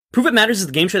Prove It Matters is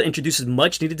the game show that introduces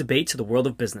much-needed debate to the world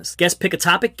of business. Guests pick a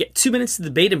topic, get 2 minutes to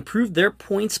debate, and prove their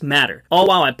points matter. All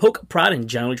while I poke, prod, and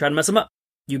generally try to mess them up.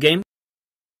 You game?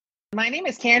 My name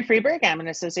is Karen Freeberg. I'm an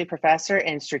associate professor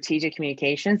in strategic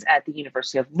communications at the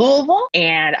University of Louisville,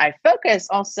 and I focus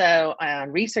also on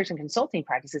research and consulting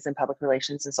practices in public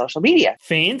relations and social media.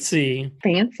 Fancy.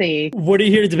 Fancy. What are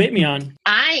you here to debate me on?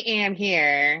 I am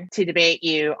here to debate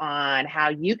you on how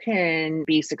you can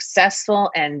be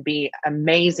successful and be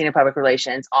amazing in public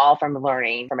relations, all from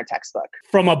learning from a textbook.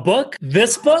 From a book?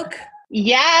 This book?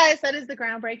 Yes, that is the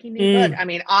groundbreaking new book. I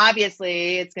mean,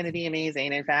 obviously, it's going to be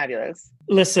amazing and fabulous.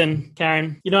 Listen,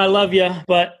 Karen, I love you,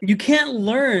 but you can't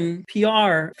learn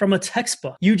PR from a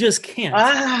textbook. You just can't.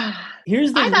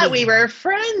 Here's the I thought we were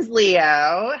friends,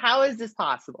 Leo. How is this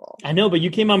possible? I know, but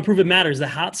you came on Prove It Matters, the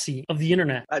hot seat of the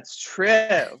internet. That's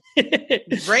true.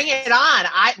 Bring it on.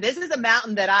 This is a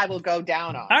mountain that I will go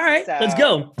down on. All right, let's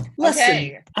go. Listen,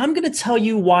 okay. I'm going to tell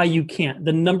you why you can't.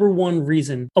 The number one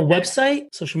reason. A website,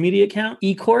 social media account,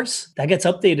 e-course, that gets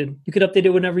updated. You could update it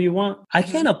whenever you want. I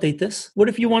can't update this. What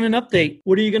if you want an update?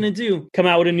 What are you going to do? Come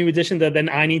out with a new edition that then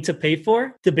I need to pay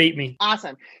for? Debate me.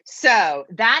 Awesome. So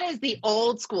that is the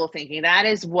old school thinking. That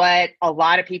is what a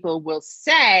lot of people will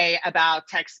say about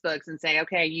textbooks and say,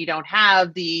 okay, you don't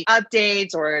have the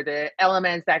updates or the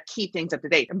elements that keep things up to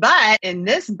date. But in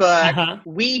this book,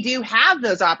 we do have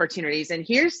those opportunities. And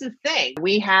here's the thing.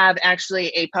 We have actually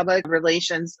a public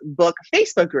relations book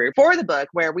Facebook group for the book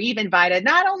where we've invited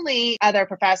not only other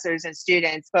professors and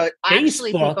students, but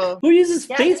actually people. Who uses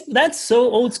Facebook? That's so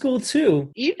old school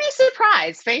too. You'd be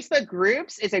surprised. Facebook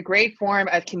groups is a great form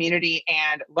of community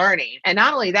and learning. And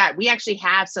not only that, we actually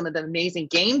have some of the amazing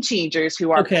game changers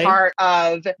who are part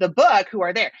of the book who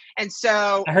are there. And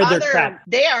so I heard they're crap.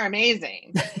 They are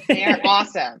amazing. They are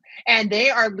awesome. And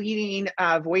they are leading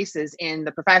voices in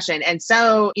the profession. And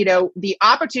so, the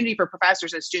opportunity for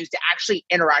professors and students to actually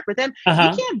interact with them,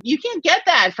 you can't get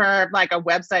that for like a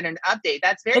website and update.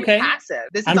 That's very passive.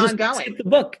 This is ongoing. The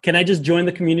book. Can I just join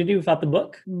the community without the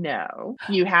book? No.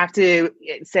 You have to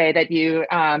say that you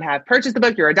have purchased the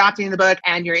book, you're adopting the book,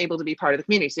 and you're able to be part of the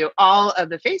community. So all of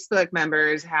the Facebook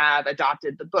members have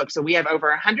adopted the book. So we have over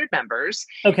 100 members.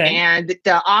 Okay. And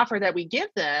the offer that we give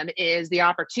them is the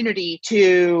opportunity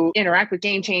to interact with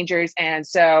game changers. And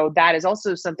so that is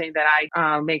also something that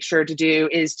I make sure to do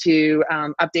is to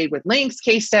update with links,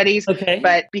 case studies. Okay.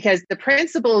 But because the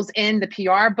principles in the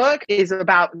PR book is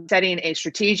about setting a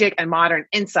strategic and modern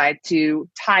insight to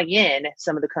tie in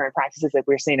some of the current practices that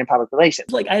we're seeing in public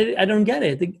relations. Like, I don't get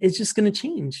it. It's just going to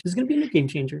change. There's going to be a new game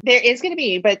changer. There is going to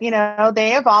be, but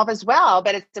they evolve as well.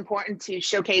 But it's important to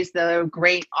showcase the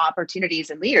great opportunities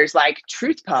and leaders like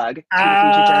TruthPug to the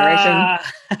future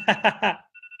generation.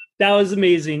 That was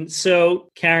amazing.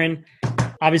 So, Karen,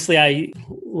 obviously, I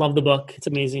love the book. It's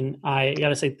amazing. I got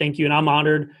to say thank you. And I'm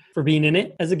honored for being in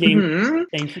it as a game.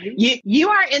 Thank you. You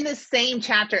are in the same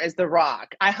chapter as The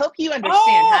Rock. I hope you understand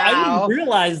how. I didn't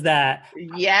realize that.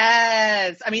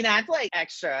 Yes. I mean, that's like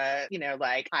extra,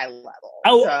 like high level.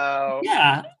 Oh, so.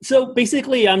 Yeah. So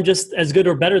basically, I'm just as good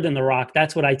or better than The Rock.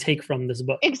 That's what I take from this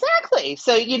book. Exactly.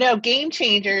 So, game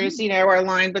changers, are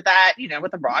aligned with that,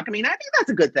 with The Rock. I mean, I think that's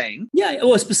a good thing. Yeah.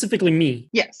 Well, specifically me.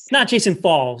 Yes. Not Jason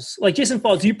Falls. Like Jason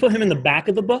Falls, do you put him in the back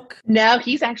of the book? No,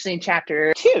 he's actually in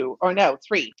chapter 2 or no,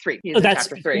 3. He's that's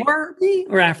chapter 3. Before me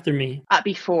or after me?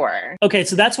 Before. Okay,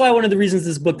 so that's why one of the reasons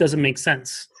this book doesn't make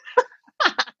sense.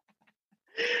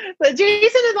 But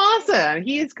Jason is awesome.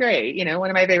 He is great.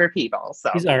 One of my favorite people. So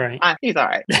he's all right. He's all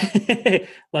right.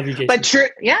 Love you, Jason. But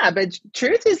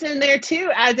Truth is in there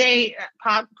too as a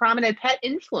prominent pet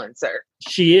influencer.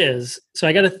 She is. So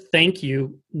I got to thank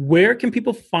you. Where can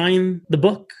people find the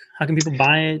book? How can people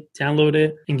buy it, download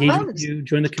it, engage with you,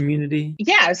 join the community?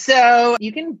 Yeah, so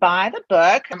you can buy the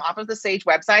book off of the Sage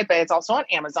website, but it's also on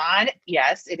Amazon.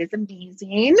 Yes, it is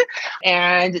amazing.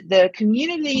 And the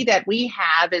community that we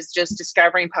have is just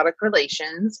discovering public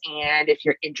relations. And if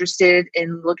you're interested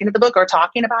in looking at the book or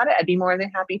talking about it, I'd be more than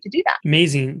happy to do that.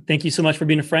 Amazing. Thank you so much for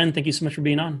being a friend. Thank you so much for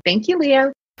being on. Thank you,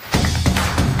 Leo.